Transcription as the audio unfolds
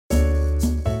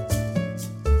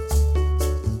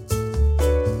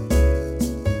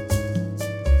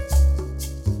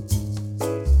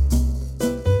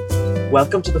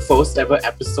Welcome to the first ever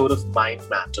episode of Mind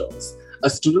Matters, a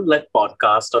student-led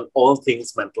podcast on all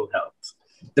things mental health.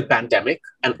 The pandemic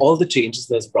and all the changes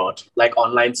this brought, like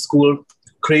online school,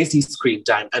 crazy screen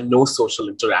time, and no social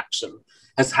interaction,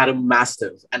 has had a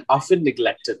massive and often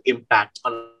neglected impact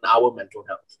on our mental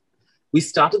health. We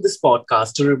started this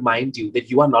podcast to remind you that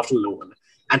you are not alone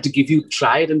and to give you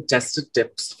tried and tested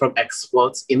tips from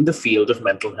experts in the field of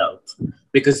mental health,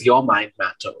 because your mind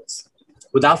matters.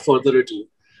 Without further ado,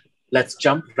 let's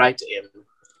jump right in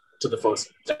to the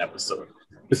first episode.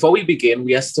 Before we begin,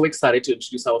 we are so excited to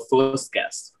introduce our first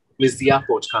guest, Ms. Zia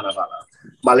Pochkhanawala.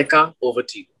 Malika, over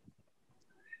to you.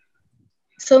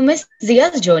 So, Miss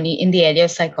Zia's journey in the area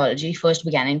of psychology first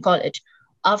began in college.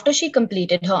 After she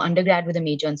completed her undergrad with a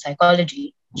major in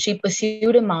psychology, she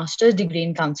pursued a master's degree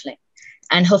in counseling.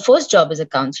 And her first job as a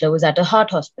counselor was at a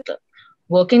heart hospital,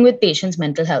 working with patients'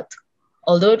 mental health.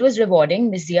 Although it was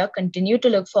rewarding, Ms. Zia continued to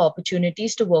look for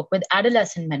opportunities to work with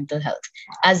adolescent mental health,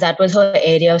 as that was her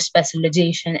area of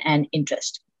specialization and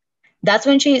interest. That's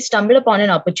when she stumbled upon an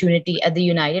opportunity at the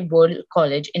United World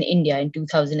College in India in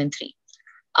 2003.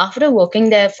 After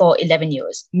working there for 11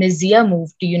 years, Ms. Zia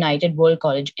moved to United World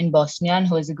College in Bosnia and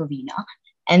Herzegovina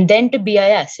and then to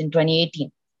BIS in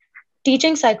 2018.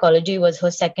 Teaching psychology was her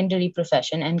secondary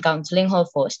profession and counseling her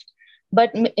first.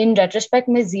 But in retrospect,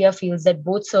 Ms. Zia feels that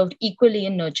both served equally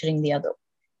in nurturing the other.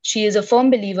 She is a firm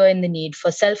believer in the need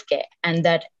for self-care and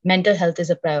that mental health is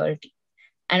a priority,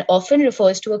 and often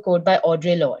refers to a quote by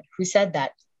Audre Lorde, who said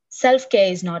that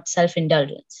self-care is not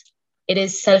self-indulgence, it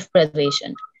is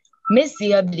self-preservation. Ms.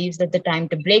 Zia believes that the time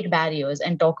to break barriers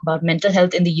and talk about mental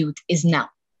health in the youth is now.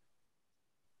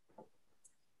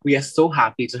 We are so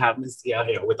happy to have Ms. Zia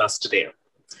here with us today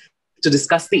to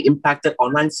discuss the impact that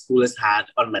online school has had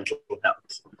on mental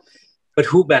health. But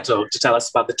who better to tell us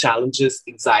about the challenges,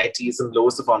 anxieties, and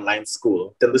lows of online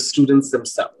school than the students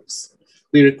themselves?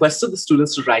 We requested the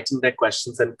students to write in their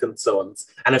questions and concerns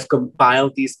and have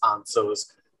compiled these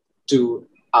answers to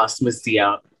ask Ms.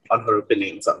 Zia on her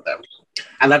opinions on them.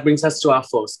 And that brings us to our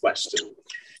first question.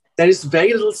 There is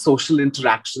very little social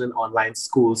interaction in online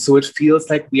school, so it feels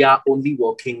like we are only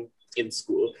working in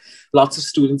school. Lots of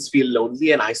students feel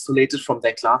lonely and isolated from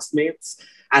their classmates,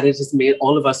 and it has made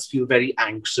all of us feel very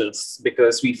anxious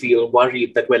because we feel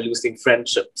worried that we're losing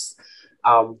friendships.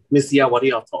 Ms. Zia, what are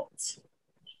your thoughts?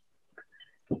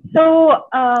 So,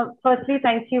 firstly,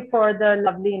 thank you for the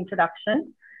lovely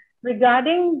introduction.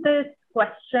 Regarding this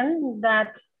question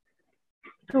that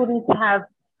students have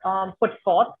put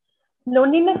forth,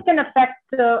 loneliness can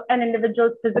affect an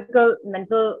individual's physical,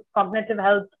 mental, cognitive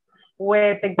health,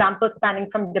 with examples spanning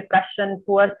from depression,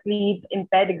 poor sleep,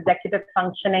 impaired executive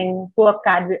functioning, poor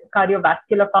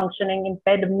cardiovascular functioning,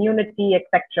 impaired immunity,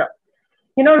 etc.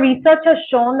 Research has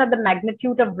shown that the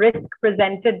magnitude of risk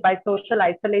presented by social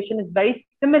isolation is very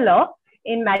similar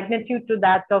in magnitude to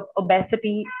that of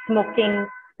obesity, smoking,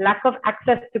 lack of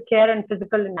access to care, and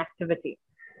physical inactivity.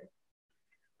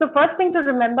 So first thing to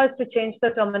remember is to change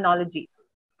the terminology.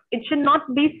 It should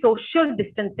not be social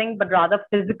distancing, but rather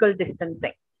physical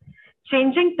distancing.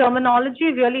 Changing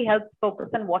terminology really helps focus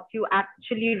on what you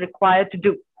actually require to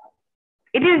do.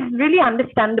 It is really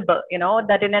understandable,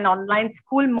 that in an online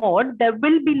school mode, there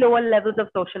will be lower levels of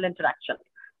social interaction.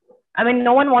 I mean,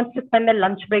 no one wants to spend their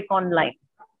lunch break online.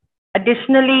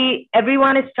 Additionally,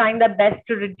 everyone is trying their best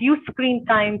to reduce screen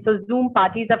time, so Zoom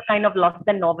parties have kind of lost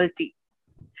their novelty.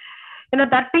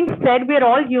 That being said, we are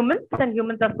all humans and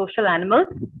humans are social animals.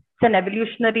 It's an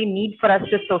evolutionary need for us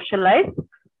to socialize.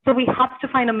 So we have to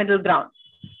find a middle ground.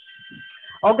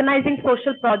 Organizing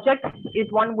social projects is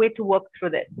one way to work through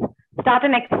this. Start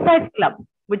an exercise club,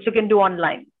 which you can do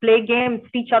online. Play games,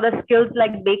 teach other skills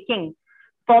like baking.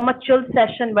 Form a chill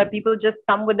session where people just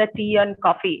come with their tea and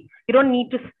coffee. You don't need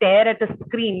to stare at a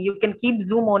screen. You can keep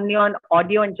Zoom only on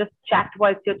audio and just chat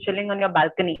whilst you're chilling on your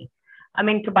balcony. I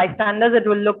mean, to bystanders, it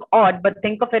will look odd, but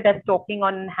think of it as talking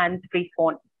on hands-free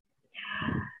phone.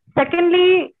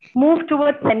 Secondly, move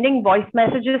towards sending voice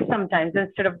messages sometimes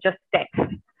instead of just text.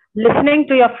 Listening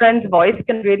to your friend's voice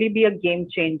can really be a game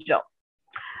changer.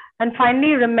 And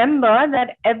finally, remember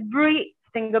that every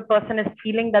single person is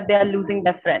feeling that they are losing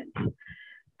their friends.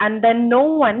 And then no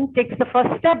one takes the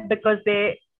first step because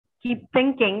they keep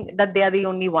thinking that they are the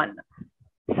only one.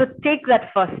 So take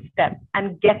that first step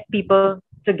and get people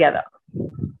together.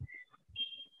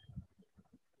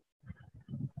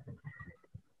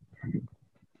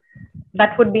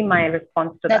 That would be my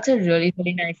response to that. That's a really,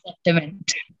 really nice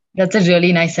sentiment. That's a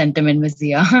really nice sentiment, Ms.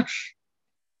 Zia.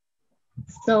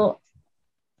 So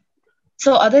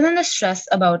other than the stress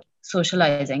about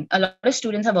socializing, a lot of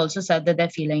students have also said that they're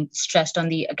feeling stressed on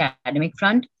the academic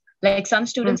front. Like some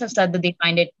students have said that they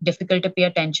find it difficult to pay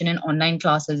attention in online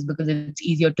classes because it's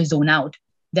easier to zone out.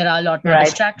 There are a lot more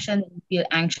distractions, and feel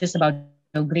anxious about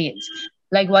your grades.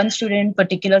 Like one student in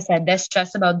particular said their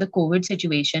stress about the COVID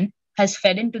situation has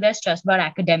fed into their stress about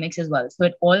academics as well. So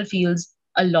it all feels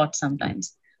a lot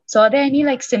sometimes. So are there any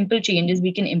like simple changes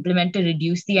we can implement to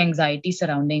reduce the anxiety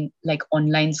surrounding like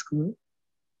online school?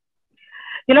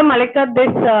 You know, Malika,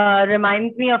 this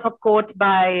reminds me of a quote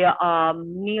by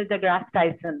Neil deGrasse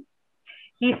Tyson.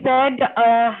 He said,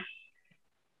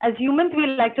 as humans, we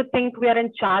like to think we are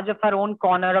in charge of our own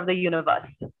corner of the universe.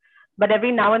 But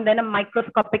every now and then, a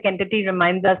microscopic entity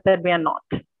reminds us that we are not.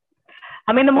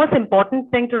 I mean, the most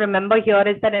important thing to remember here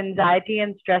is that anxiety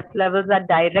and stress levels are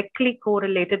directly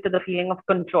correlated to the feeling of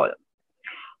control.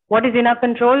 What is in our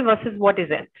control versus what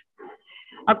isn't.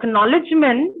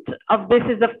 Acknowledgement of this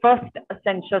is the first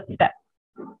essential step.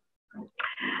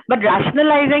 But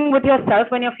rationalizing with yourself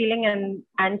when you're feeling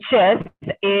anxious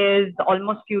is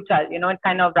almost futile. You know, it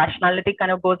kind of rationality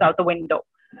kind of goes out the window.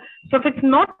 So if it's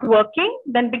not working,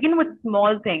 then begin with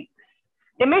small things.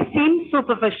 They may seem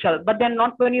superficial, but they're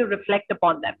not when you reflect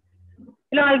upon them.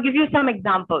 You know, I'll give you some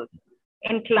examples.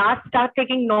 In class, start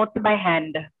taking notes by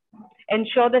hand.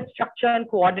 Ensure the structure and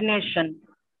coordination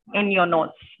in your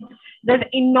notes. There's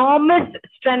enormous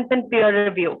strength in peer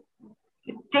review.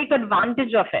 Take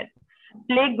advantage of it.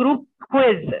 Play group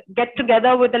quiz. Get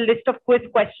together with a list of quiz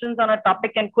questions on a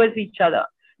topic and quiz each other.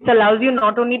 This allows you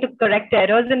not only to correct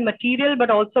errors in material,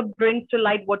 but also brings to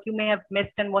light what you may have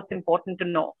missed and what's important to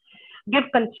know. Give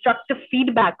constructive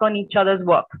feedback on each other's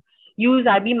work. Use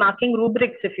IB marking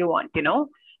rubrics if you want, you know.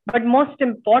 But most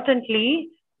importantly,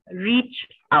 reach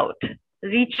out.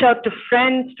 Reach out to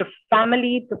friends, to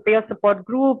family, to peer support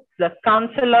groups, the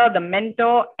counselor, the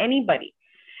mentor, anybody.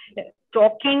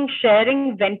 Talking,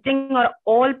 sharing, venting are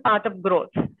all part of growth.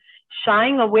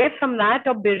 Shying away from that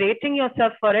or berating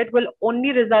yourself for it will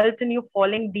only result in you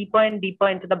falling deeper and deeper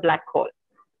into the black hole.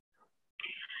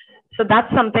 So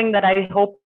that's something that I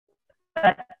hope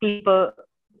that people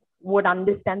would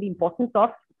understand the importance of.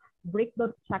 Break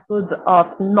those shackles of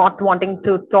not wanting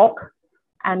to talk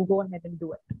and go ahead and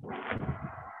do it.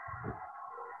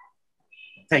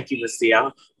 Thank you, Ms.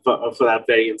 Zia, for that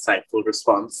very insightful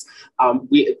response.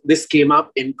 This came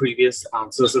up in previous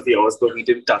answers of yours, but we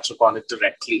didn't touch upon it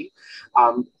directly.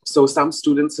 So some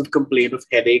students have complained of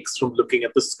headaches from looking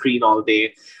at the screen all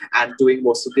day and doing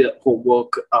most of their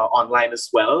homework online as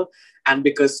well. And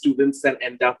because students then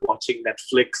end up watching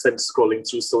Netflix and scrolling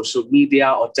through social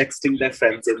media or texting their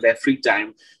friends in their free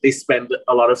time, they spend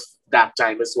a lot of that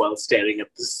time as well staring at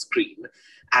the screen.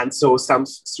 And so some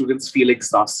students feel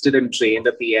exhausted and drained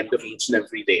at the end of each and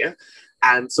every day.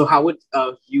 And so how would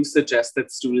you suggest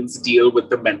that students deal with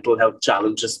the mental health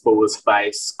challenges posed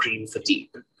by screen fatigue?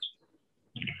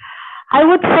 I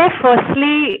would say,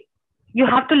 firstly, you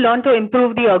have to learn to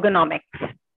improve the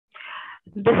ergonomics.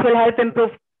 This will help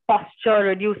improve posture,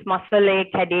 reduce muscle ache,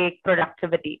 headache,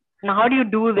 productivity. Now, how do you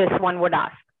do this, one would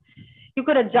ask? You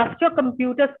could adjust your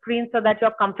computer screen so that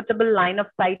your comfortable line of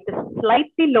sight is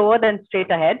slightly lower than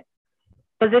straight ahead.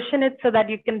 Position it so that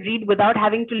you can read without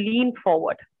having to lean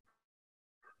forward.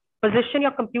 Position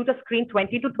your computer screen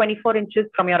 20 to 24 inches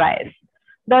from your eyes.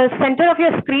 The center of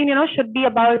your screen, you know, should be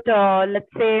about,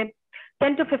 let's say,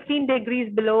 10 to 15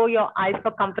 degrees below your eyes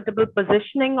for comfortable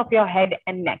positioning of your head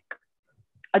and neck.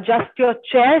 Adjust your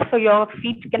chair so your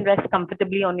feet can rest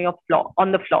comfortably on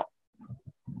the floor.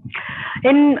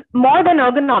 In more than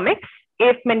ergonomics,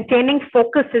 if maintaining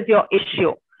focus is your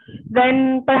issue,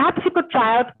 then perhaps you could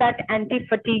try out that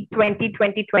anti-fatigue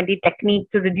 20-20-20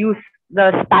 technique to reduce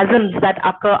the spasms that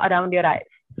occur around your eyes.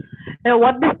 Now,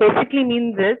 what this basically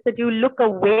means is that you look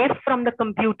away from the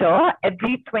computer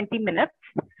every 20 minutes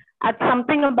at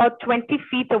something about 20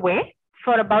 feet away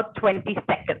for about 20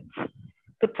 seconds.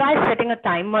 So try setting a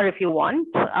timer if you want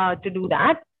to do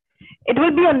that. It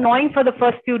will be annoying for the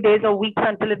first few days or weeks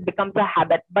until it becomes a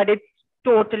habit, but it's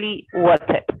totally worth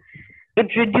it. It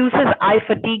reduces eye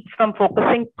fatigue from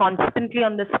focusing constantly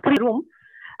on the screen. Room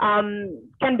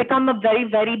can become a very,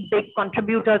 very big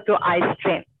contributor to eye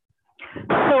strain.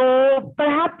 So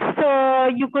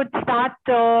perhaps you could start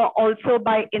also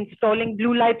by installing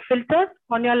blue light filters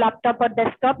on your laptop or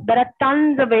desktop. There are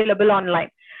tons available online,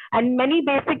 and many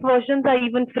basic versions are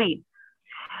even free.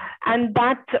 And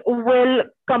that will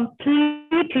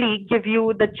completely give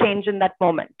you the change in that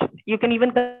moment. You can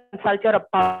even consult your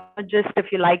ophthalmologist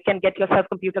if you like and get yourself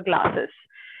computer glasses.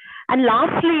 And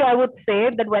lastly, I would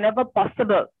say that whenever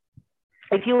possible,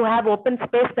 if you have open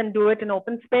space, then do it in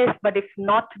open space. But if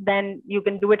not, then you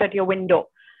can do it at your window.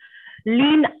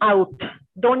 Lean out.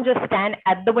 Don't just stand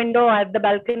at the window or at the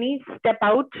balcony. Step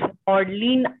out or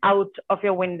lean out of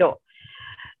your window.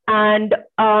 And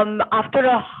after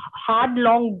a hard,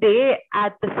 long day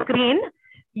at the screen,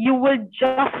 you will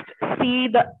just see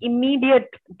the immediate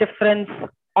difference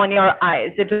on your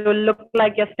eyes. It will look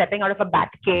like you're stepping out of a bat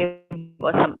cave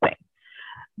or something.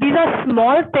 These are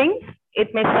small things.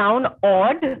 It may sound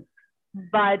odd,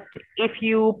 but if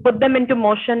you put them into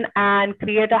motion and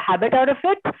create a habit out of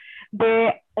it,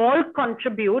 they all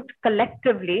contribute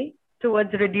collectively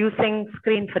towards reducing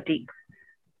screen fatigue.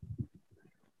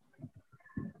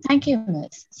 Thank you,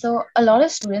 Miss. So a lot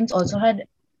of students also had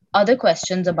other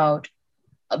questions about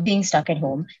being stuck at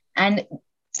home. And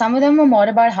some of them were more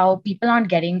about how people aren't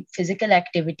getting physical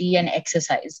activity and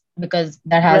exercise because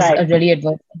that has a really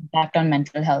adverse impact on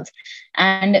mental health.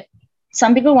 And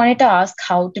some people wanted to ask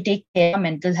how to take care of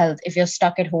mental health if you're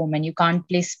stuck at home and you can't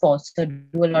play sports or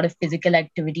do a lot of physical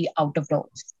activity out of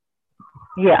doors.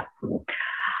 Yeah.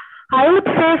 I would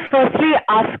say, firstly,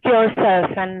 ask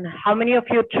yourself, and how many of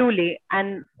you truly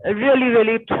and really,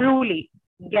 really, truly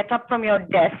get up from your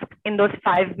desk in those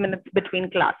 5 minutes between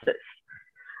classes?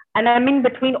 And I mean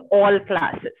between all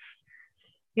classes.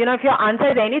 You know, if your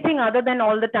answer is anything other than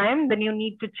all the time, then you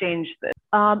need to change this.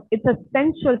 It's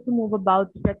essential to move about,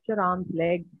 stretch your arms,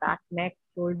 legs, back, neck,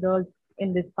 shoulders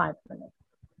in this 5 minutes.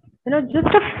 You know,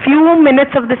 just a few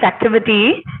minutes of this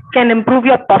activity can improve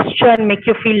your posture and make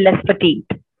you feel less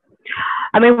fatigued.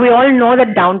 I mean, we all know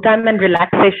that downtime and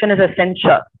relaxation is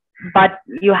essential, but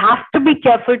you have to be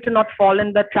careful to not fall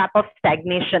in the trap of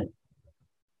stagnation.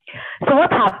 So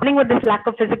what's happening with this lack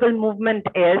of physical movement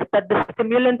is that the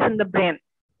stimulants in the brain,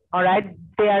 all right,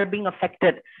 they are being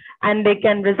affected, and they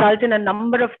can result in a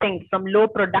number of things, from low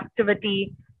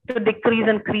productivity to decrease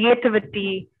in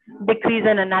creativity, decrease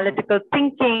in analytical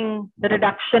thinking, the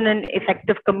reduction in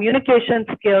effective communication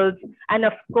skills, and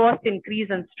of course, increase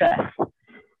in stress.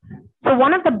 So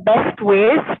one of the best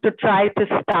ways to try to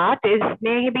start is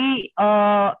maybe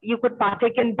you could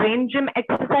partake in brain gym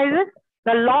exercises.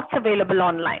 There are lots available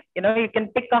online. You know, you can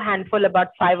pick a handful, about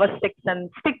 5 or 6, and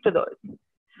stick to those.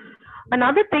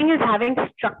 Another thing is having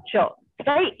structure. It's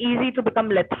very easy to become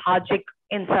lethargic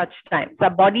in such times.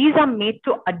 Our bodies are made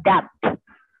to adapt.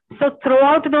 So throw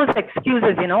out those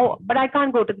excuses, you know, but I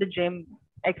can't go to the gym,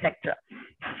 etc.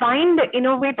 Find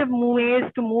innovative ways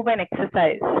to move and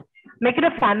exercise. Make it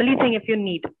a family thing if you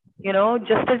need. You know,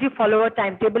 just as you follow a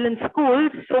timetable in school,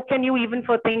 so can you even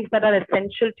for things that are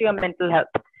essential to your mental health.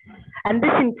 And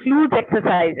this includes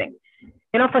exercising.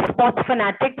 You know, for sports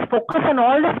fanatics, focus on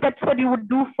all the steps that you would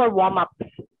do for warm-ups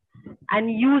and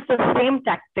use the same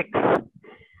tactics.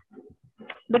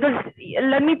 Because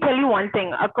let me tell you one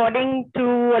thing, according to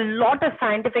a lot of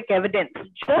scientific evidence,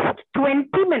 just 20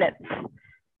 minutes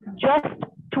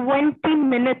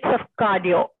of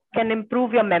cardio can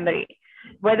improve your memory.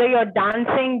 Whether you're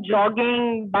dancing,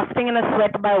 jogging, busting in a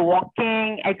sweat by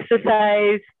walking,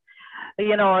 exercise,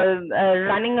 you know,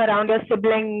 running around your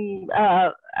sibling,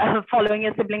 following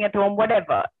your sibling at home,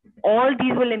 whatever. All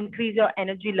these will increase your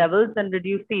energy levels and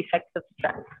reduce the effects of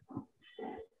stress.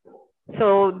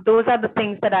 So those are the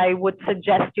things that I would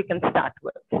suggest you can start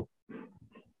with.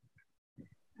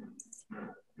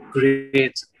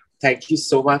 Great. Thank you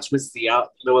so much, Ms. Zia.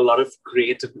 There were a lot of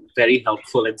great and very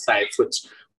helpful insights, which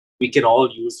we can all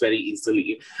use very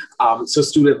easily. So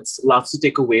students, lots to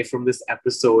take away from this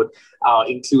episode,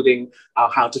 including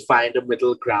how to find a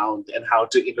middle ground and how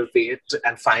to innovate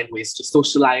and find ways to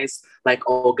socialize, like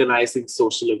organizing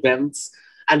social events,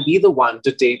 and be the one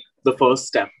to take the first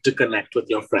step to connect with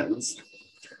your friends,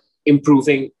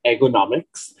 improving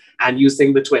ergonomics, and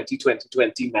using the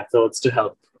 20-20-20 methods to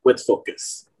help with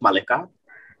focus. Malika?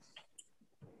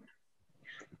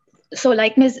 So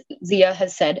like Ms. Zia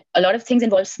has said, a lot of things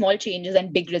involve small changes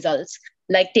and big results,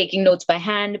 like taking notes by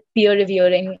hand, peer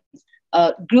reviewing,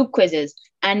 group quizzes,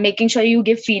 and making sure you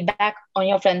give feedback on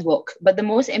your friend's work. But the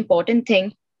most important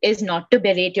thing is not to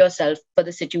berate yourself for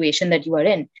the situation that you are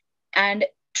in. And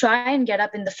try and get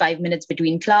up in the 5 minutes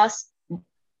between class.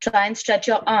 Try and stretch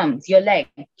your arms, your leg,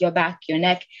 your back, your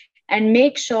neck, and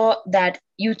make sure that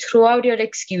you throw out your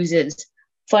excuses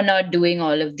for not doing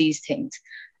all of these things.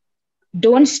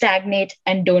 Don't stagnate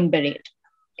and don't berate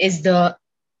is the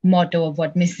motto of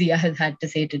what Ms. Zia has had to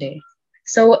say today.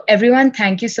 So everyone,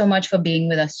 thank you so much for being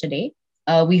with us today.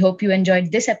 We hope you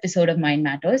enjoyed this episode of Mind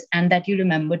Matters and that you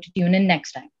remember to tune in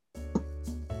next time.